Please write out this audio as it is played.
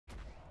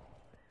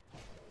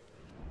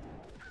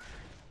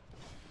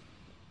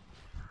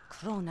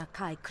Trona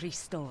kai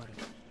Christor.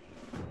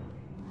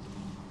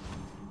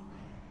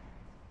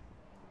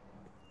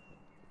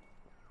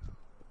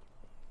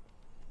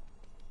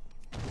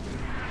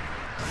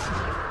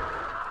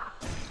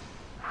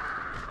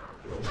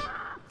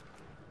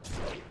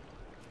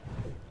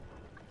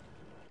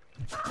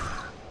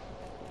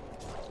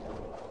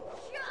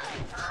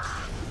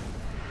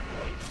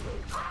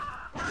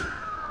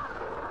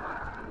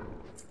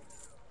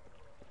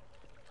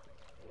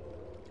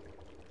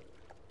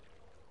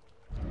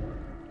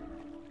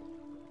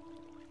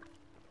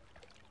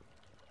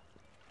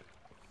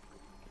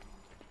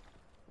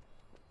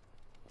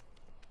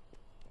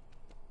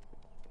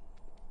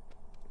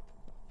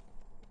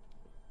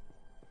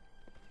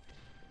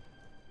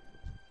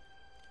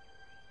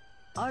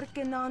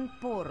 Arkenan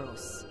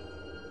Poros.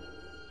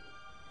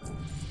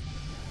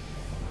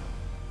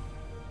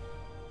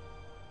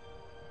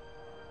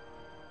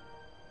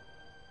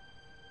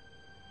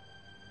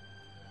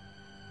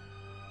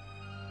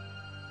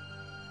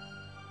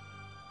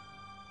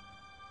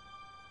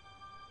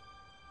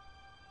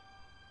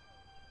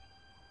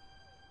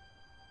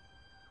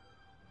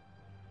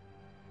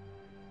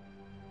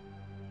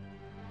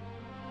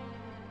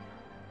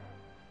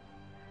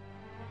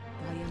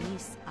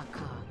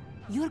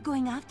 You're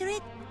going after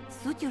it?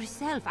 Suit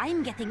yourself,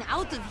 I'm getting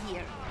out of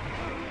here.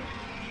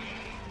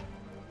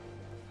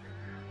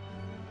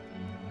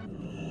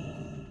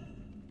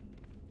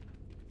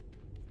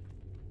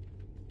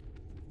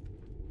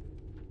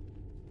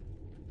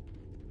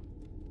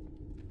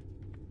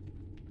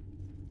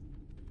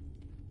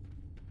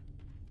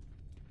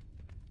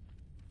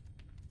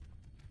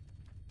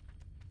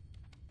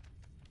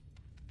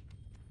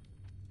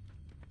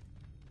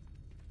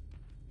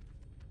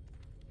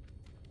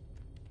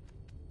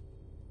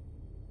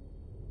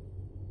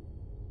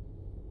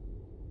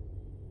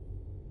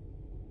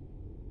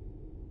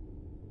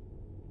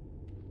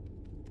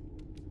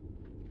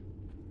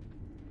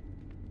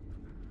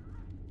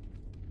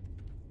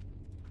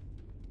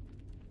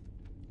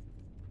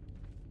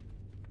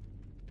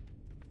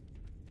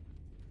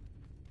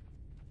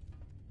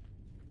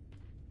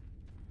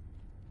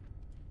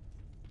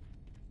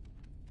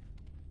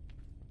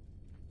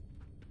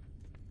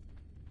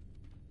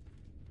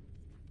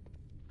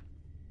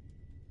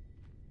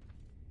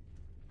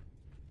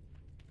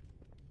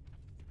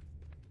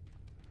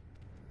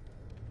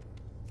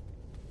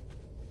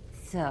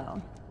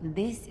 So,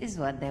 this is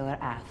what they were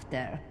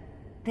after.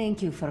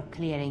 Thank you for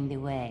clearing the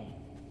way.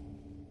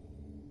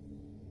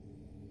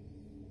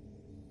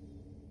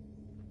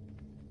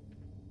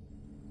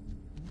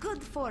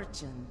 Good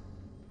fortune.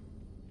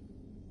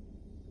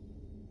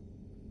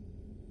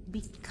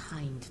 Be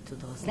kind to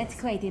those. That's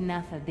quite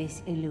enough of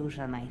this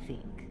illusion, I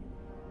think.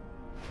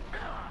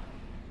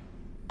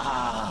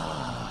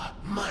 Ah,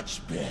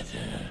 much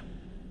better.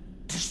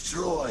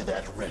 Destroy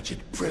that wretched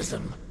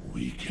prism.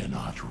 We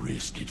cannot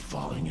risk it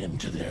falling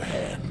into their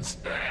hands.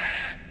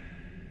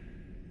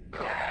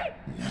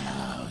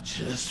 Now,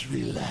 just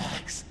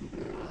relax.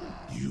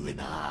 You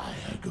and I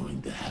are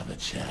going to have a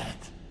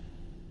chat.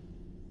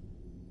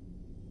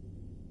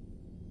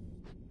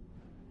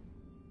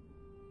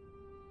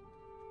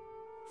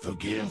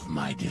 Forgive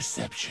my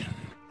deception.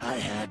 I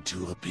had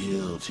to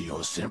appeal to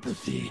your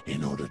sympathy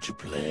in order to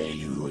play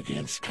you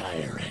against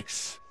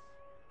Kyrex.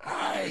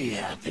 I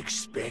have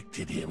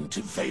expected him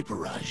to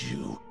vaporize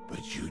you,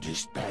 but you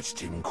dispatched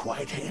him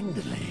quite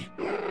handily.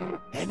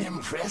 An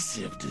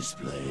impressive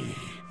display,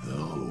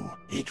 though.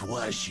 It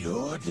was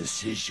your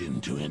decision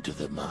to enter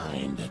the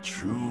mine that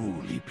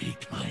truly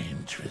piqued my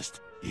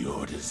interest.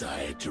 Your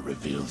desire to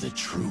reveal the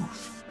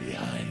truth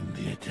behind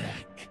the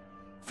attack.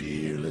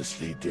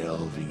 Fearlessly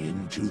delving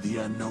into the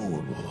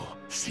unknowable,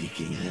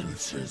 seeking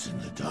answers in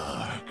the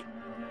dark.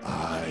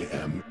 I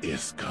am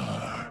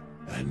Iskar.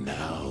 And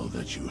now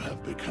that you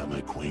have become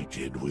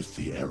acquainted with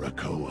the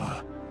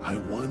Arrakoa, I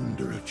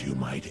wonder if you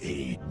might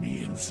aid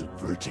me in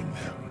subverting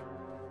them.